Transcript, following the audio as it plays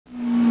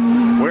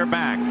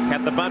back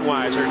at the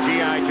Budweiser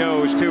G.I.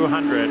 Joe's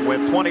 200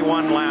 with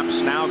 21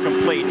 laps now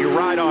complete. You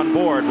ride on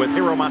board with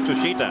Hiro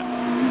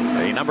Matsushita,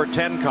 the number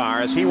 10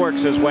 car, as he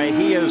works his way.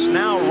 He is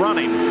now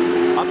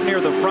running up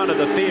near the front of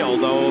the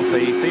field, though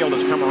the field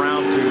has come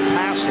around to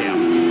pass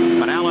him.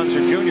 But Al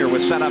Unser Jr.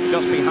 was set up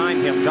just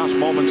behind him just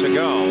moments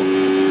ago.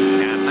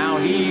 And now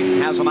he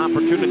has an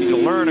opportunity to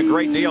learn a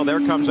great deal. There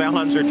comes Al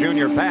Unser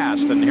Jr.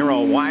 past, and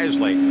Hiro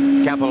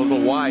wisely kept a little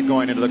wide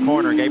going into the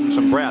corner, gave him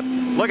some breath.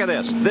 Look at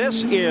this.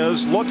 This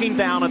is looking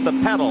down at the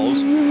pedals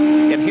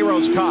in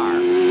Hiro's car.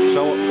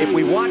 So if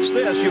we watch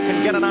this, you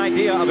can get an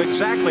idea of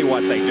exactly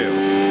what they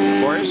do.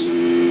 Of course,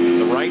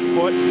 the right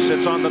foot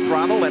sits on the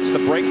throttle. That's the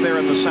brake there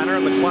in the center,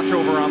 and the clutch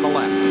over on the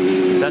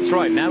left. That's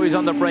right. Now he's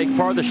on the brake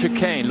for the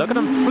chicane. Look at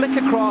him flick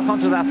across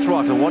onto that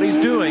throttle. What he's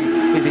doing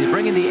is he's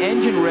bringing the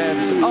engine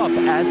revs up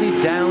as he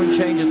down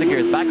changes the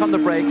gears. Back on the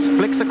brakes,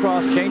 flicks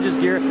across, changes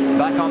gear,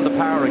 back on the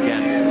power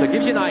again. So it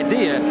gives you an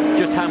idea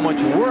just how much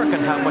work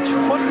and how much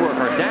footwork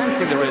or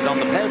dancing there is on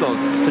the pedals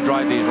to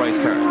drive these race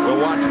cars.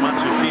 We'll watch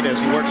Matsushita as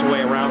he works his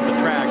way around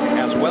the track,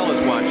 as well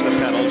as watch the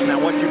pedals.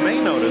 Now, what you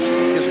may notice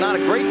is not a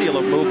great deal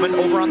of movement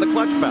over on the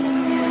clutch pedal.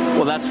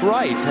 Well, that's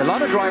right. A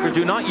lot of drivers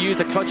do not use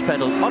the clutch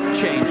pedal up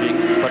changing,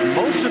 but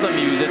most of them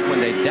use it when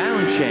they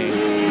down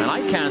change. And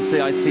I can't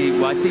say I see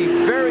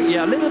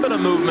a little bit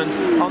of movement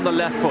on the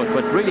left foot,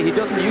 but really he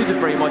doesn't use it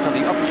very much on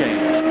the up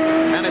change.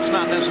 And it's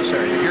not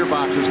necessary. The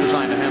gearbox is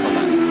designed to handle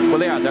that. Well,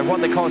 they are. They're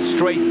what they call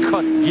straight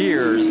cut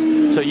gears.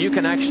 So you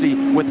can actually,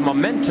 with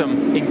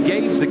momentum,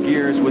 engage the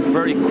gears with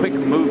very quick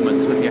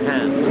movements with your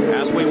hand.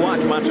 As we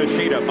watch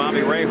Matsushita, Bobby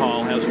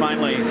Rahal has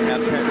finally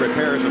had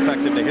repairs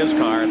effected to his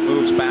car and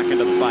moves back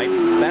into the fight.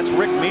 That's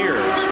Rick Mears.